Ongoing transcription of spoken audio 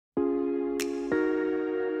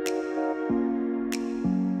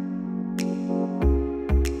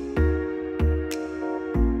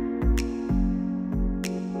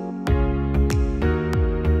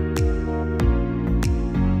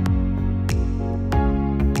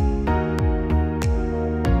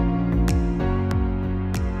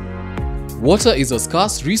Water is a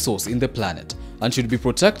scarce resource in the planet and should be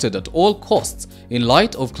protected at all costs in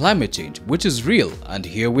light of climate change, which is real and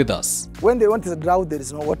here with us. When they want a drought, there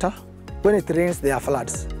is no water. When it rains, there are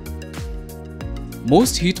floods.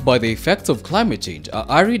 Most hit by the effects of climate change are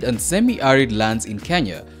arid and semi-arid lands in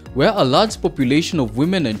Kenya, where a large population of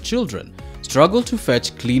women and children struggle to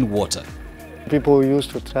fetch clean water. People used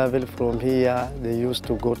to travel from here, they used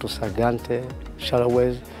to go to Sagante,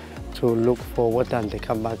 Shalawes, to look for water and they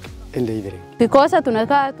come back in the evening.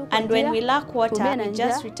 And when we lack water, we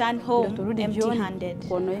just return home empty-handed.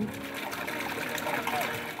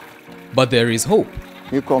 But there is hope.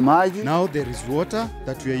 Now there is water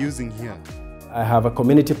that we are using here. I have a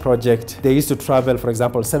community project. They used to travel, for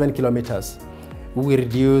example, 7 kilometers. We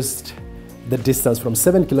reduced the distance from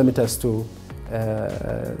 7 kilometers to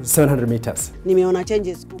 700 meters.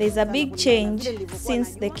 There's a big change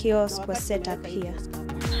since the kiosk was set up here.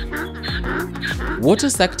 Water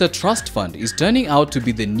Sector Trust Fund is turning out to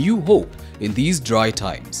be the new hope in these dry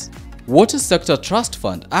times. Water Sector Trust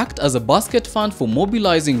Fund acts as a basket fund for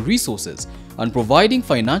mobilizing resources and providing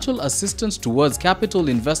financial assistance towards capital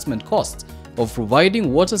investment costs of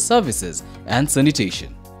providing water services and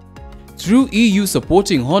sanitation. Through EU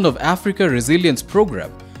supporting Horn of Africa Resilience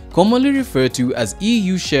Program, commonly referred to as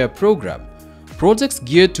EU Share Program, projects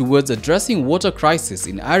geared towards addressing water crisis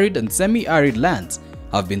in arid and semi-arid lands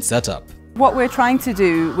have been set up. What we're trying to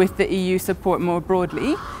do with the EU support more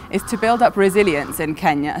broadly is to build up resilience in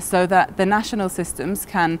Kenya so that the national systems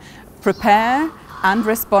can prepare and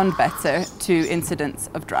respond better to incidents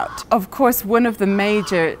of drought. Of course, one of the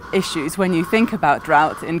major issues when you think about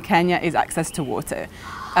drought in Kenya is access to water.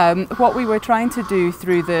 What we were trying to do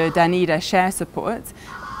through the Danida share support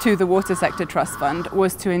to the Water Sector Trust Fund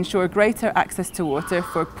was to ensure greater access to water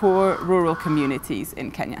for poor rural communities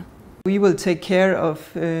in Kenya. We will take care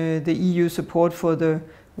of the EU support for the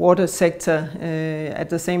water sector at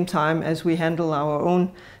the same time as we handle our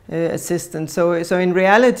own assistance. So in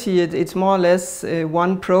reality, it's more or less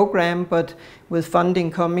one program, but with funding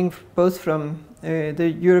coming both from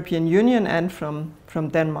the European Union and from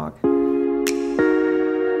Denmark.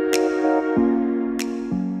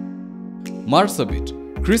 Marsabit,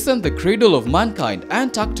 christened the cradle of mankind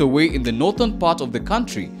and tucked away in the northern part of the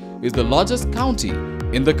country, is the largest county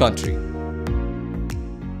in the country.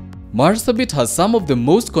 Marsabit has some of the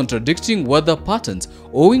most contradicting weather patterns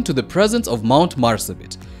owing to the presence of Mount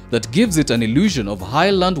Marsabit that gives it an illusion of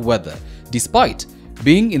highland weather despite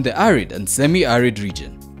being in the arid and semi-arid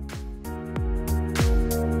region.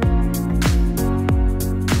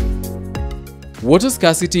 Water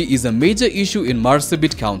scarcity is a major issue in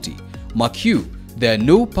Marsabit County. Mark you, there are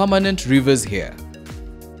no permanent rivers here.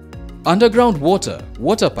 Underground water,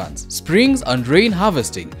 water pans, springs and rain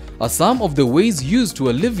harvesting are some of the ways used to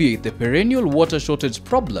alleviate the perennial water shortage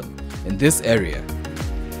problem in this area.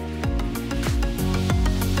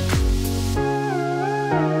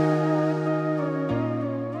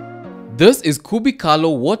 This is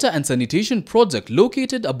Kubikalo Water and Sanitation Project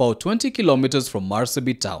located about 20 kilometers from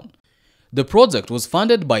Marsabit town. The project was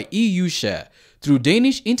funded by EU Share through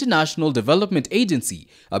Danish International Development Agency,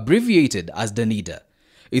 abbreviated as Danida.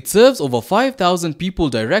 It serves over 5,000 people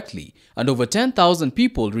directly and over 10,000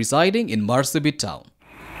 people residing in Marsabit town.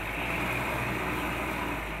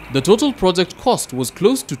 The total project cost was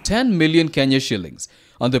close to 10 million Kenya shillings,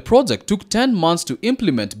 and the project took 10 months to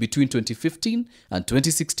implement between 2015 and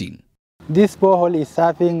 2016. This borehole is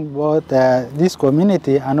serving both this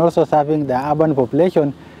community and also serving the urban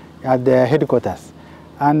population at the headquarters.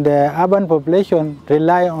 And the urban population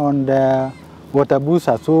rely on the water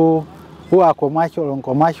boosters who are on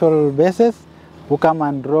commercial basis, who come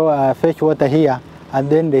and draw fetch water here, and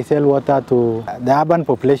then they sell water to the urban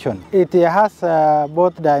population. It has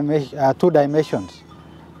two dimensions.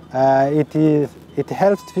 It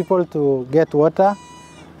helps people to get water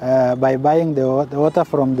by buying the water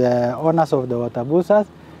from the owners of the water boosters.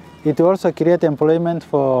 It also creates employment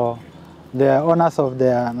for the owners of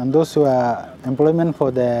and those who are employment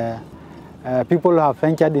for the people who have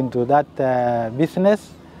ventured into that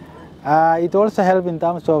business. It also helps in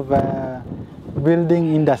terms of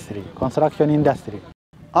building industry, construction industry.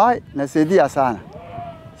 Nasaidia sana.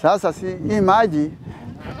 Sasa si hii maji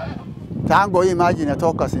tangu hii maji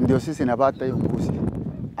inatoka ndio sisi napata hiyo mbuzi.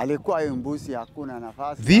 Alikuwa hiyo mbuzi hakuna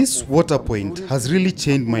nafasi. This water point has really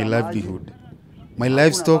changed my livelihood. My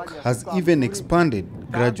livestock has even expanded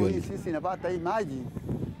gradually. Sisi napata hii maji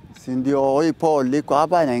si ndio hii pole liko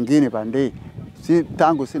hapa na nyingine pande. Si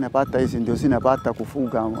tangu sinapata hizi ndio sinapata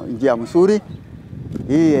kufuga njia mzuri.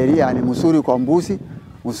 Hii area ni mzuri kwa mbuzi,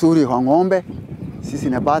 mzuri kwa ng'ombe. Sisi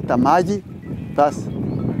napata maji basi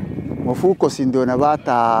Mfuko si ndio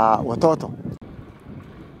napata watoto.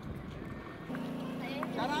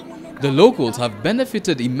 The locals have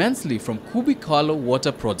benefited immensely from Kubikalo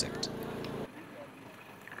water project.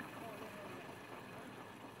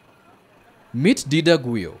 Meet Dida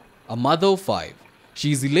Guyo, a mother of 5.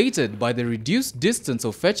 She is elated by the reduced distance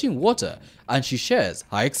of fetching water and she shares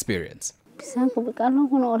her experience.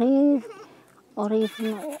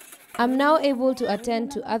 I'm now able to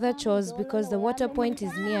attend to other chores because the water point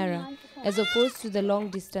is nearer, as opposed to the long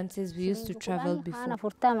distances we used to travel before.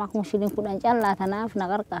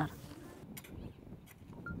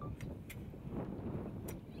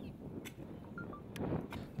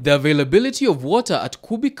 The availability of water at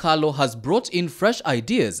Kubikalo has brought in fresh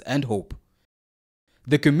ideas and hope.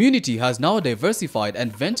 The community has now diversified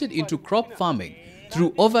and ventured into crop farming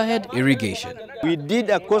through overhead irrigation. We did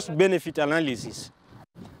a cost-benefit analysis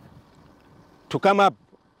to come up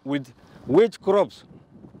with which crops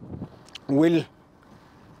will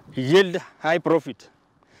yield high profit.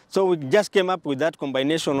 So we just came up with that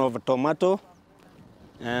combination of tomato,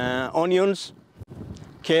 onions,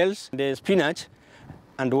 kales, the spinach,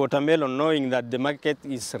 and watermelon, knowing that the market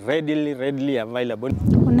is readily available.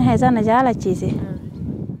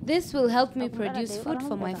 This will help me produce food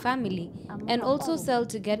for my family and also sell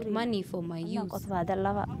to get money for my use.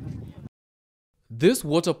 This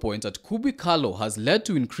water point at Kubikalo has led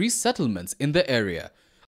to increased settlements in the area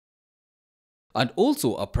and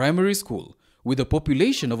also a primary school with a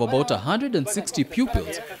population of about 160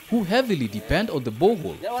 pupils who heavily depend on the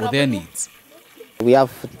borehole for their needs. We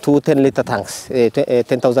have 2 10-liter tanks,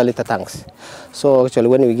 10,000 liter tanks. So actually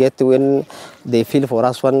when they fill for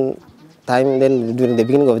us one time, then during the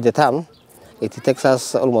beginning of the term, it takes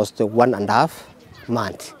us almost 1.5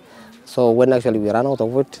 months. So when actually we run out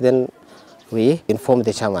of it, then we inform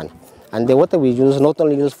the chairman. And the water we use not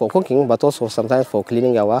only use for cooking, but also sometimes for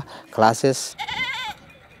cleaning our classes.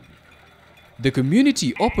 The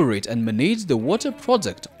community operate and manage the water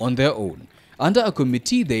project on their own, under a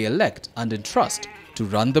committee they elect and entrust to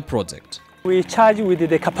run the project. We charge with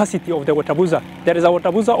the capacity of the water boozer. There is a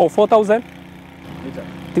water boozer of 4,000.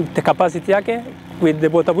 The capacity yake with the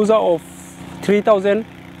water boozer of 3,000.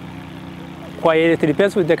 It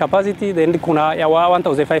depends with the capacity, then kuna yawa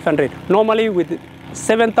 1,500. Normally with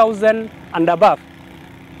 7,000 and above,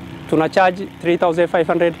 tuna charge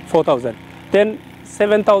 3,500, 4,000. Then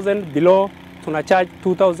 7,000 below, tuna charge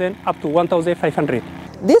 2,000 up to 1,500.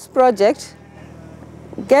 This project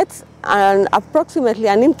gets approximately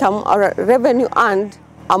an income or a revenue earned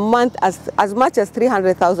a month as much as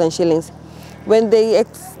 300,000 shillings. When they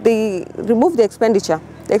remove the expenditure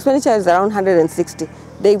is around 160.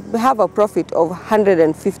 They have a profit of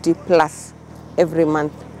 150 plus every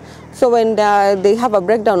month. So when they have a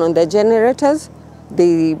breakdown on their generators,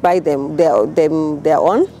 they buy them their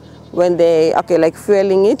own. When they like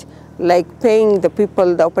fueling it, like paying the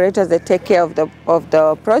people, the operators that take care of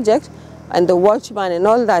the project, and the watchman and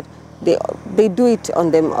all that, they do it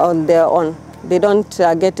on their own. They don't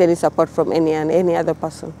get any support from any other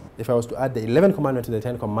person. If I was to add the 11th commandment to the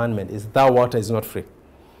 10th commandment, is that water is not free.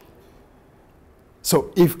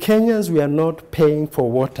 So if Kenyans we are not paying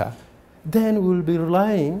for water, then we will be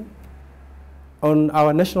relying on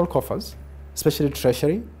our national coffers, especially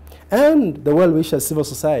Treasury, and the well-wishers civil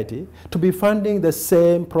society to be funding the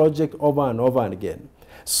same project over and over and again.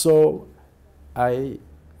 So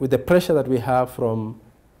with the pressure that we have from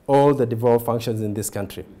all the devolved functions in this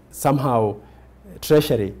country, somehow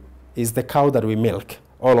Treasury is the cow that we milk,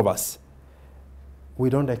 all of us.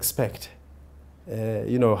 We don't expect,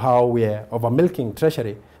 how we are over-milking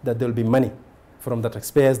Treasury, that there will be money from the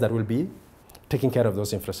taxpayers that will be taking care of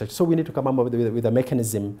those infrastructures. So we need to come up with a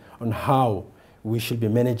mechanism on how we should be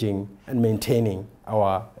managing and maintaining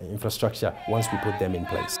our infrastructure once we put them in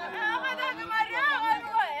place.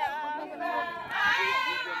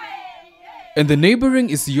 In the neighboring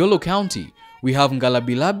Isiolo County, we have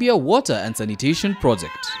Ngalabilabia Water and Sanitation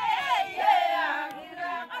Project.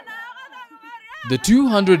 The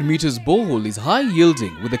 200 meters borehole is high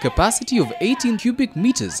yielding with a capacity of 18 cubic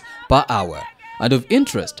meters per hour, and of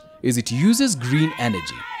interest is it uses green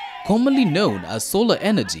energy, commonly known as solar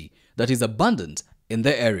energy, that is abundant in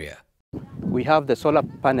the area. We have the solar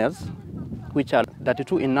panels, which are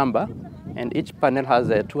 32 in number, and each panel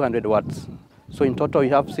has 200 watts. So in total, you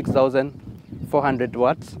have 6,400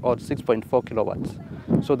 watts or 6.4 kilowatts.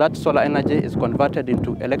 So that solar energy is converted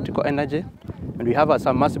into electrical energy, and we have a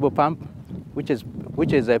submersible pump, which is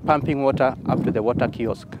pumping water up to the water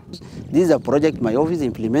kiosk. This is a project my office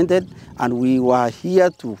implemented, and we were here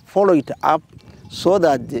to follow it up so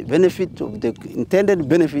that the benefit of the intended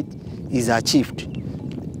benefit is achieved.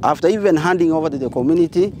 After even handing over to the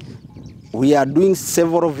community, we are doing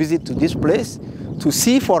several visits to this place to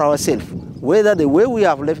see for ourselves whether the way we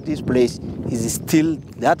have left this place is still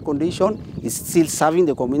that condition, is still serving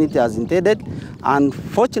the community as intended. And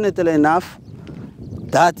fortunately enough,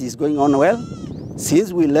 that is going on well.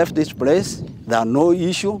 Since we left this place, there are no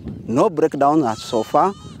issue, no breakdown as so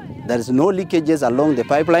far. There is no leakages along the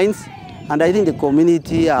pipelines. And I think the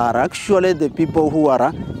community are actually the people who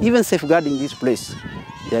are even safeguarding this place.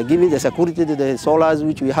 They are giving the security to the solars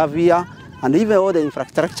which we have here, and even all the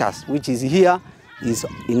infrastructures which is here is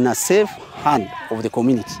in a safe hand of the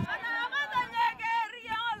community.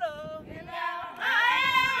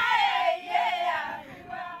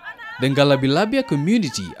 The Ngalabilabia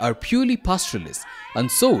community are purely pastoralists, and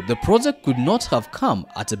so the project could not have come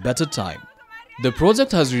at a better time. The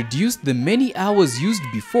project has reduced the many hours used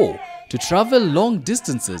before to travel long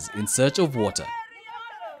distances in search of water.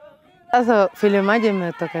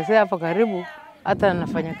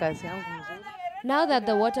 Now that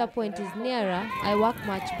the water point is nearer, I work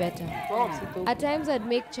much better. At times I'd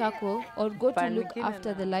make charcoal or go to look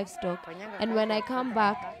after the livestock, and when I come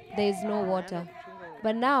back, there is no water.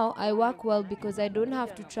 But now I work well because I don't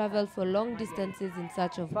have to travel for long distances in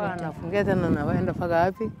search of water.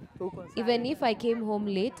 Even if I came home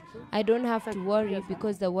late, I don't have to worry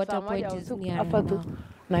because the water point is nearer now.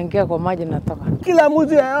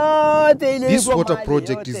 This water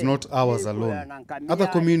project is not ours alone. Other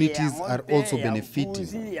communities are also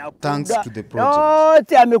benefiting thanks to the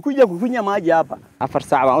project.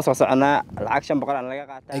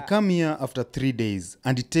 I come here after 3 days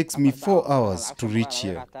and it takes me 4 hours to reach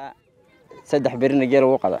here.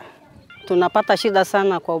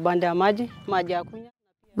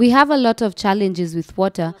 We have a lot of challenges with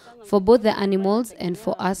water for both the animals and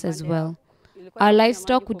for us as well. Our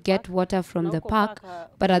livestock would get water from the park,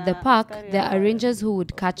 but at the park, there are rangers who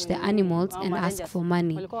would catch the animals and ask for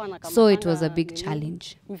money. So it was a big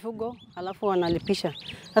challenge. In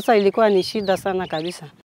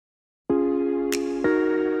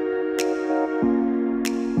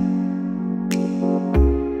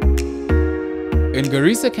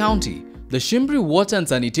Garissa County, the Shimbri Water and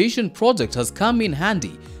Sanitation Project has come in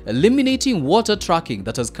handy, eliminating water tracking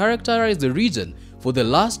that has characterized the region for the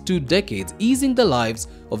last 2 decades, easing the lives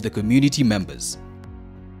of the community members.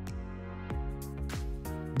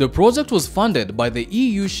 The project was funded by the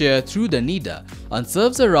EU share through the NIDA and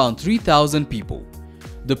serves around 3,000 people.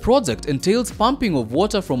 The project entails pumping of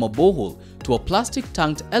water from a borehole to a plastic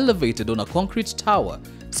tank elevated on a concrete tower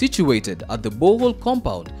situated at the borehole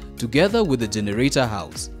compound together with the generator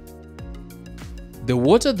house. The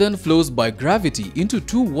water then flows by gravity into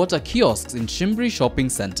 2 water kiosks in Shimbri Shopping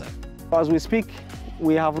Center. As we speak,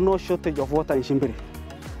 we have no shortage of water in Shimbri.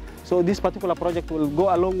 So this particular project will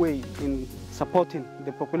go a long way in supporting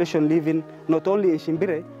the population living not only in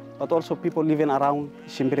Shimbri, but also people living around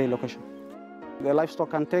Shimbri location. The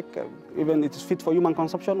livestock can take, even it is fit for human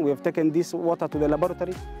consumption. We have taken this water to the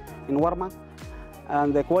laboratory in Warma,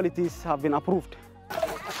 and the qualities have been approved.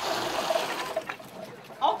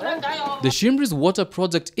 The Shimbri's water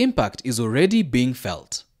project impact is already being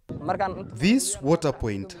felt. This water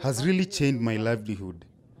point has really changed my livelihood.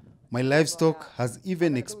 My livestock has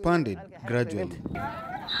even expanded gradually.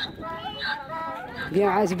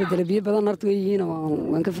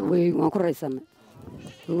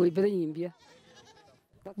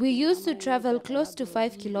 We used to travel close to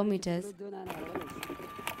 5 kilometers.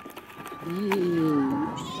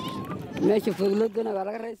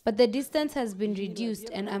 But the distance has been reduced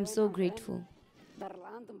and I'm so grateful.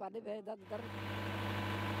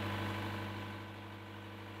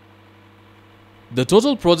 The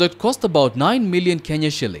total project cost about 9 million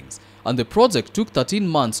Kenya shillings and the project took 13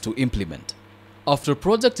 months to implement. After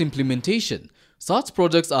project implementation, such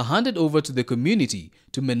projects are handed over to the community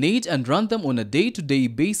to manage and run them on a day-to-day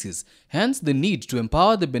basis, hence the need to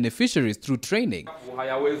empower the beneficiaries through training,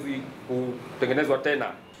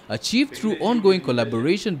 achieved through ongoing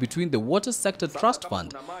collaboration between the Water Sector Trust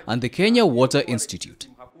Fund and the Kenya Water Institute.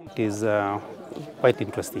 It is quite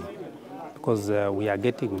interesting because we are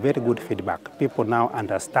getting very good feedback. People now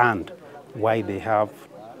understand why they have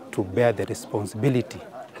to bear the responsibility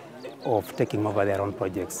of taking over their own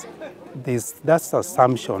projects. That's the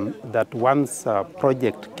assumption that once a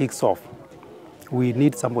project kicks off, we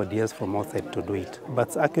need somebody else from outside to do it.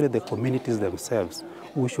 But actually the communities themselves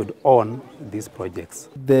who should own these projects.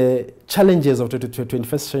 The challenges of the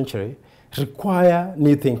 21st century require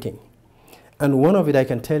new thinking. And one of it I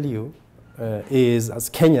can tell you is, as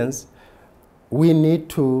Kenyans, we need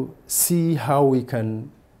to see how we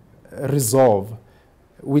can resolve.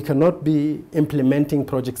 We cannot be implementing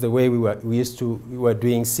projects the way we were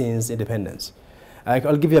doing since independence.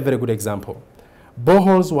 I'll give you a very good example.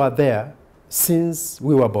 Boreholes were there since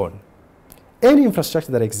we were born. Any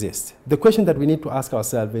infrastructure that exists, the question that we need to ask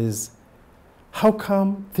ourselves is, how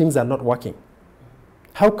come things are not working?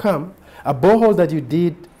 How come a borehole that you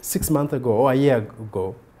did 6 months ago or a year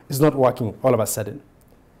ago is not working all of a sudden?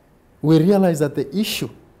 We realize that the issue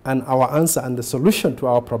and our answer and the solution to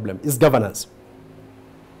our problem is governance.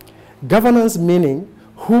 Governance meaning,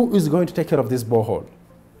 who is going to take care of this borehole?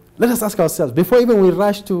 Let us ask ourselves, before even we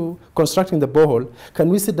rush to constructing the borehole, can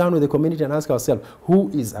we sit down with the community and ask ourselves, who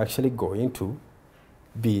is actually going to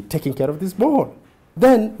be taking care of this borehole?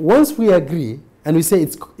 Then, once we agree, and we say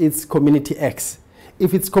it's community X,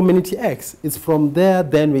 if it's community X, it's from there,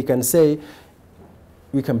 then we can say,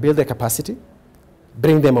 we can build the capacity,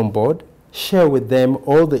 bring them on board, share with them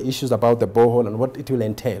all the issues about the borehole and what it will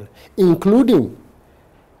entail, including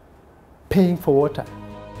paying for water.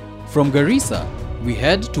 From Garissa, we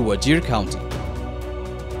head to Wajir County.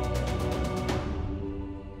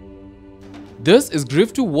 This is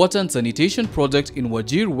Griftu Water and Sanitation Project in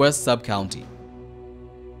Wajir West Sub-County.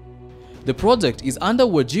 The project is under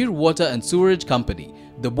Wajir Water and Sewerage Company,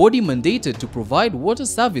 the body mandated to provide water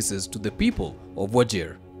services to the people of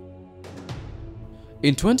Wajir.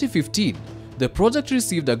 In 2015, the project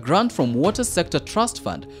received a grant from Water Sector Trust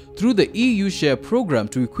Fund through the EU Share program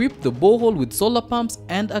to equip the borehole with solar pumps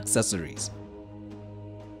and accessories.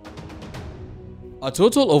 A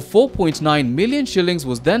total of 4.9 million shillings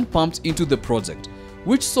was then pumped into the project,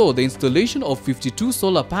 which saw the installation of 52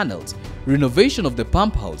 solar panels, renovation of the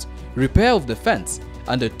pump house, repair of the fence,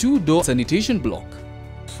 and a 2-door sanitation block.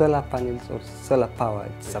 Solar panels or solar power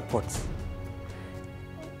it supports.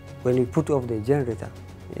 When we put off the generator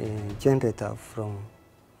from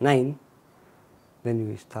 9, then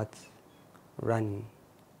we start running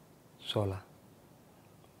solar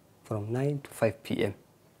from 9 to 5 p.m.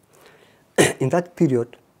 In that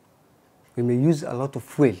period, we may use a lot of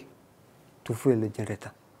fuel to fuel the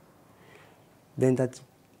generator. Then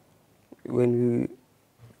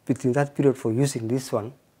between that period for using this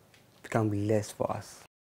one, it can be less for us.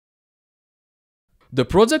 The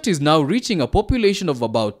project is now reaching a population of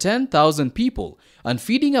about 10,000 people and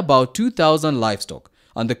feeding about 2,000 livestock,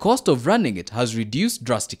 and the cost of running it has reduced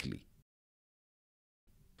drastically.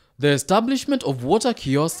 The establishment of water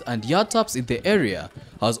kiosks and yard taps in the area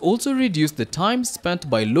has also reduced the time spent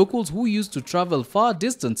by locals who used to travel far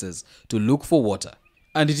distances to look for water.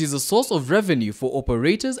 And it is a source of revenue for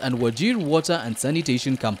operators and Wajir Water and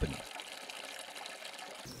Sanitation Company.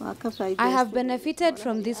 I have benefited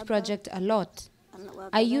from this project a lot.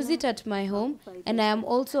 I use it at my home and I am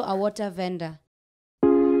also a water vendor.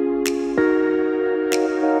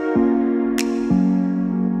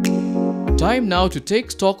 Time now to take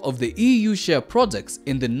stock of the EU Share projects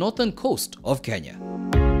in the northern coast of Kenya.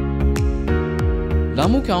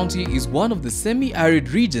 Lamu County is one of the semi-arid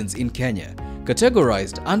regions in Kenya,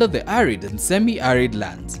 categorized under the arid and semi-arid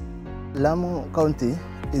lands. Lamu County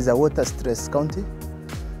is a water-stressed county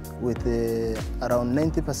with around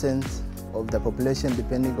 90% of the population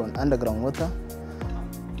depending on underground water.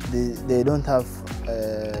 They don't have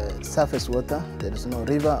surface water. There is no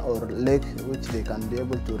river or lake which they can be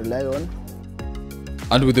able to rely on.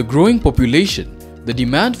 And with a growing population, the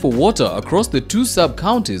demand for water across the two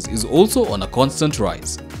sub-counties is also on a constant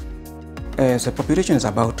rise. The population is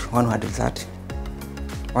about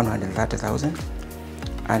 130,000,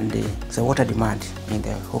 and the water demand in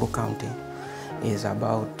the whole county is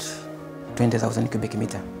about 20,000 cubic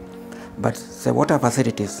meter. But the water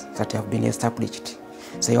facilities that have been established,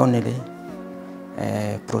 they only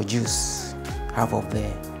produce half of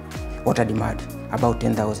the water demand, about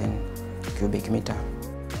 10,000 cubic meter.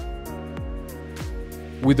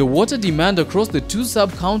 With the water demand across the two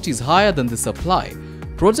sub-counties higher than the supply,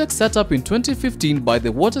 projects set up in 2015 by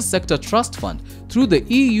the Water Sector Trust Fund through the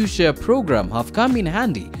EU Share program have come in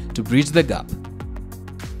handy to bridge the gap.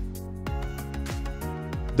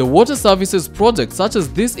 The water services project such as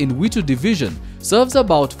this in Witu Division serves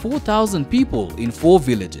about 4,000 people in 4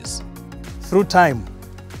 villages. Through time,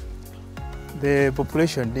 the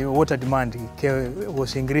population, the water demand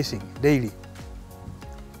was increasing daily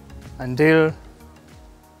until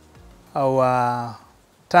our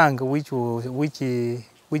tank, which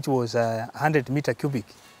was 100 meter cubic,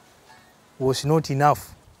 was not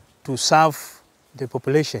enough to serve the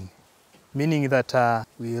population, meaning that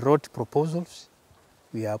we wrote proposals,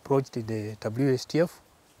 we approached the WSTF,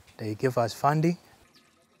 they gave us funding.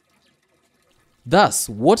 Thus,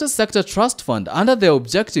 Water Sector Trust Fund, under their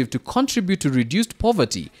objective to contribute to reduced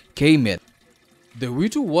poverty, came in. The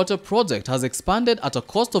Witu Water project has expanded at a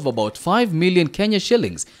cost of about 5 million Kenya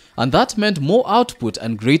shillings, and that meant more output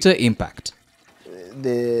and greater impact.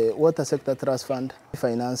 the Water Sector Trust Fund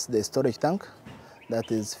financed the storage tank,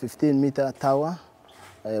 that is 15-meter tower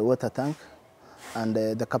water tank, and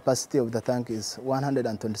the capacity of the tank is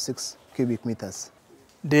 126 cubic meters.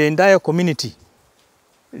 The entire community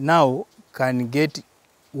now can get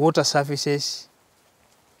water services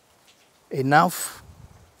enough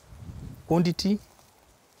quantity,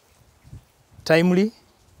 timely.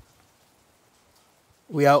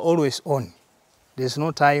 We are always on. There's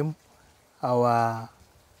no time our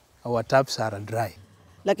taps are dry.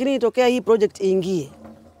 Lakini itokea hii project iingie.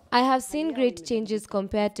 I have seen great changes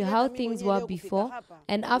compared to how things were before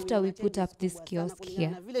and after we put up this kiosk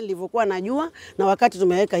here. Vile nilivyokuwa najua na wakati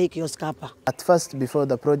tumeweka hii kiosk hapa. At first, before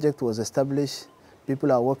the project was established,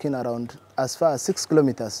 people are walking around as far as 6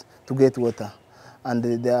 kilometers to get water. And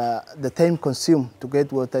the time consumed to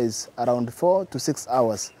get water is around 4 to 6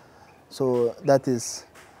 hours. So that is,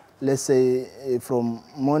 let's say, from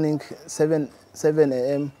morning 7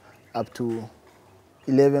 a.m. up to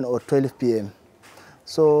 11 or 12 p.m.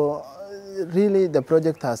 So really the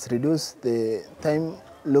project has reduced the time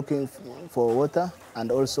looking for water,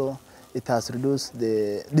 and also it has reduced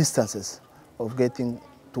the distances of getting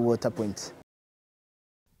to water points.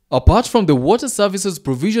 Apart from the water services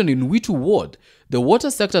provision in Witu Ward, the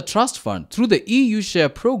Water Sector Trust Fund through the EU Share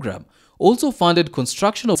program also funded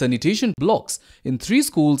construction of sanitation blocks in 3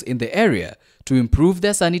 schools in the area to improve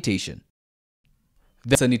their sanitation.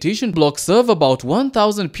 The sanitation blocks serve about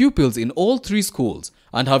 1,000 pupils in all 3 schools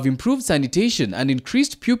and have improved sanitation and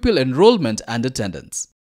increased pupil enrollment and attendance.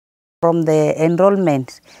 From the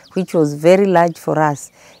enrollment, which was very large for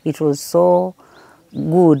us, it was so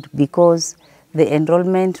good because the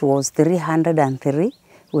enrollment was 303.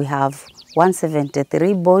 We have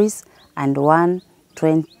 173 boys and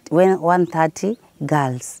 130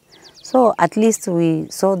 girls. So at least we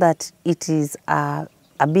saw that it is a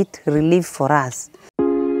bit relief for us.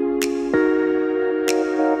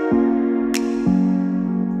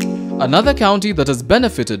 Another county that has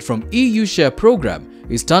benefited from EU Share program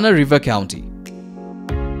is Tana River County.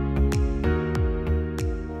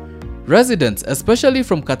 Residents, especially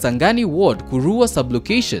from Katsangani Ward, Kurua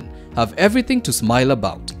sublocation, have everything to smile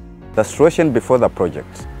about. The situation before the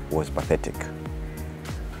project was pathetic.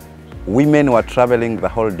 Women were traveling the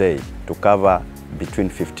whole day to cover between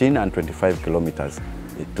 15 and 25 kilometers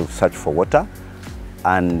to search for water.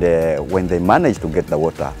 And when they managed to get the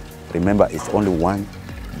water, remember it's only 1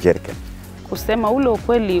 jerrycan.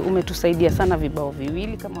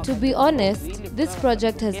 To be honest, this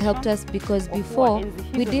project has helped us because before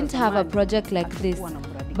we didn't have a project like this.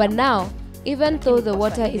 But now, even though the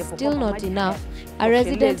water is still not enough, our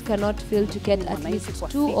residents cannot fail to get at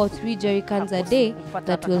least 2 or 3 jerrycans a day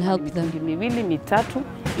that will help them.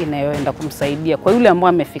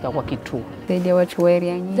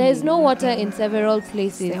 There is no water in several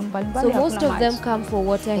places, so most of them come for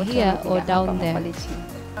water here or down there.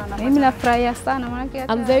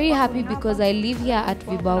 I'm very happy because I live here at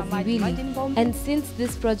Vibao Viwili, and since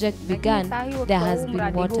this project began, there has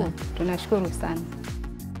been water.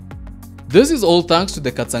 This is all thanks to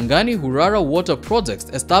the Katsangani Hurara water projects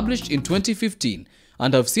established in 2015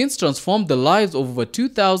 and have since transformed the lives of over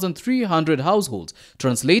 2,300 households,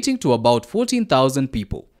 translating to about 14,000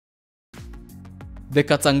 people. The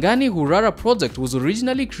Katsangani Hurara project was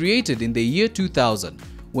originally created in the year 2000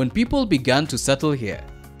 when people began to settle here.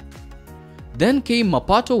 Then came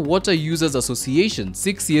Mapato Water Users Association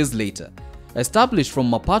 6 years later, established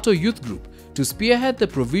from Mapato Youth Group to spearhead the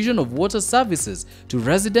provision of water services to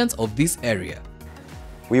residents of this area.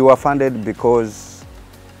 We were funded because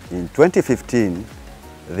in 2015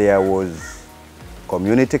 there was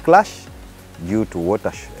community clash due to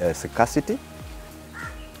water scarcity.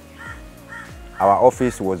 Our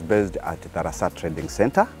office was based at Tarasa Trading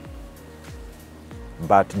Center,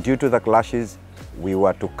 but due to the clashes we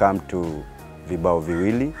were to come to Vibao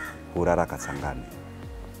Viwili, Hurara Katsangani,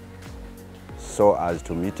 so as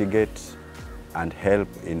to mitigate and help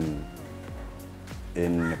in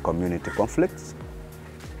community conflicts.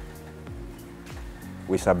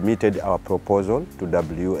 We submitted our proposal to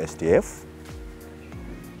WSTF,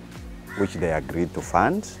 which they agreed to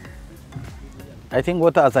fund. I think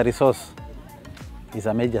water as a resource is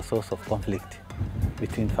a major source of conflict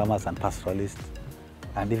between farmers and pastoralists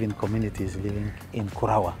and even communities living in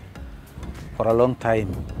Kurawa. For a long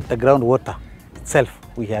time, the groundwater itself,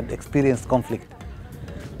 we had experienced conflict,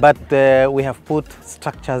 but we have put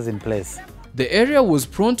structures in place. The area was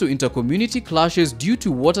prone to intercommunity clashes due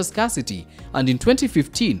to water scarcity, and in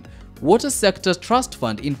 2015, Water Sector Trust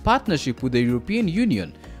Fund, in partnership with the European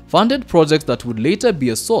Union, funded projects that would later be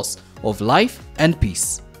a source of life and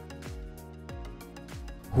peace.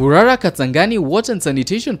 Hurara Katsangani water and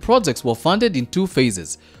sanitation projects were funded in 2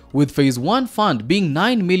 phases, with Phase 1 fund being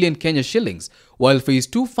 9 million Kenya shillings, while Phase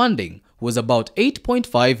 2 funding was about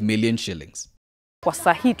 8.5 million shillings. At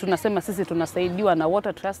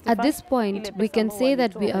this point, we can say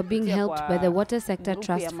that we are being helped by the Water Sector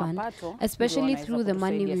Trust Fund, especially through the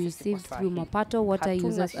money we received through Mapato Water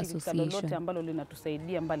Users Association.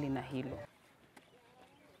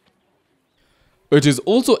 It is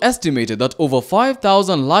also estimated that over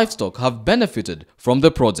 5,000 livestock have benefited from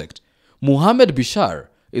the project. Muhammad Bishar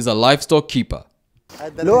is a livestock keeper.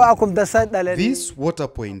 This water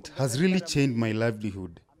point has really changed my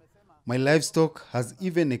livelihood. My livestock has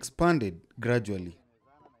even expanded gradually.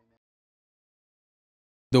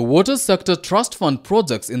 The Water Sector Trust Fund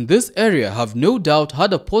projects in this area have no doubt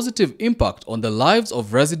had a positive impact on the lives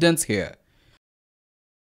of residents here.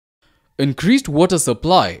 Increased water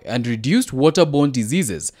supply and reduced waterborne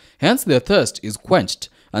diseases, hence their thirst is quenched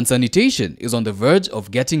and sanitation is on the verge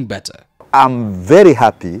of getting better. I'm very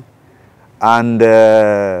happy, and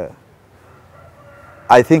I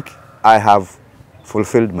think I have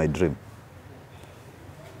fulfilled my dream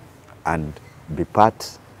and be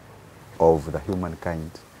part of the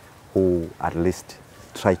humankind who at least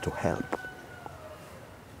try to help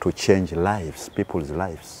to change lives, people's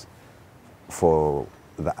lives for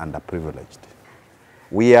the underprivileged.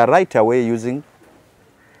 We are right away using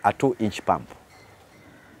a 2-inch pump.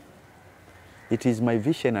 It is my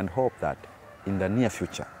vision and hope that in the near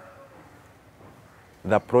future,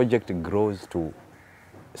 the project grows to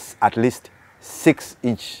at least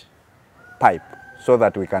 6-inch pipe so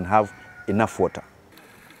that we can have enough water.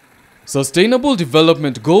 Sustainable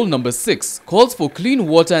Development Goal number 6 calls for clean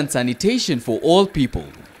water and sanitation for all people.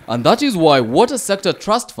 And that is why Water Sector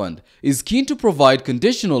Trust Fund is keen to provide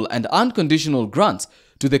conditional and unconditional grants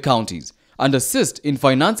to the counties and assist in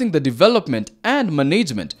financing the development and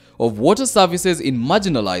management of water services in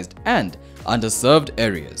marginalized and underserved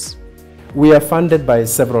areas. We are funded by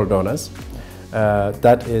several donors.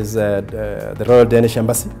 That is the Royal Danish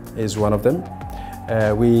Embassy is one of them.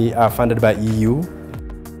 We are funded by EU.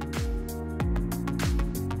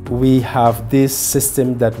 We have this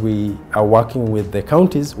system that we are working with the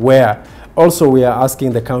counties, where also we are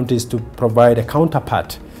asking the counties to provide a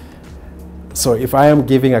counterpart. So if I am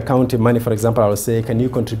giving a county money, for example, I will say, can you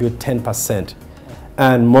contribute 10%?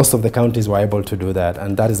 And most of the counties were able to do that.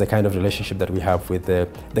 And that is the kind of relationship that we have with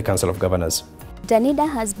the Council of Governors. Danida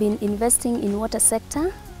has been investing in water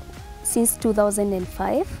sector since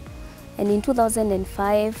 2005. And in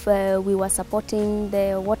 2005, we were supporting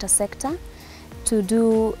the water sector to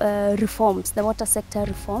do reforms, the water sector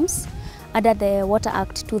reforms, under the Water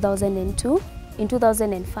Act 2002. In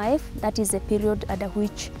 2005, that is a period under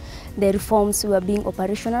which the reforms were being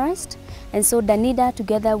operationalized. And so Danida,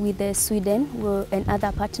 together with Sweden and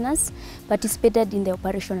other partners, participated in the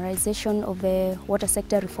operationalization of the water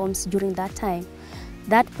sector reforms during that time.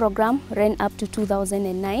 That program ran up to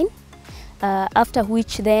 2009, after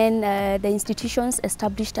which then the institutions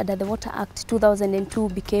established under the Water Act 2002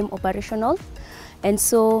 became operational. And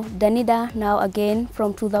so Danida now again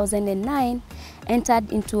from 2009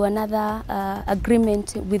 entered into another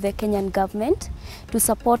agreement with the Kenyan government to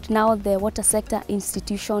support now the water sector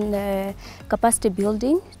institution capacity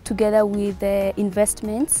building together with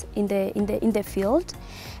investments in the field.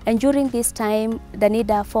 And during this time,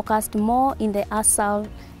 Danida focused more in the ASAL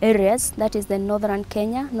areas, that is the northern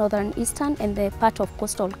Kenya, northern eastern, and the part of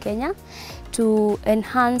coastal Kenya, to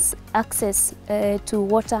enhance access to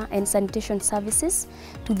water and sanitation services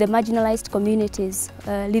to the marginalized communities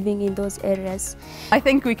living in those areas. I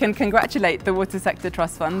think we can congratulate the Water Sector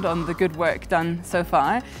Trust Fund on the good work done so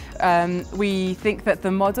far. We think that the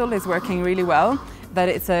model is working really well, that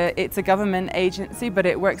it's a government agency, but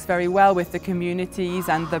it works very well with the communities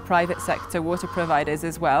and the private sector water providers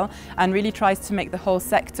as well, and really tries to make the whole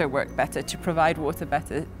sector work better to provide water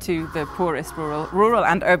better to the poorest rural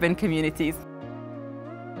and urban communities.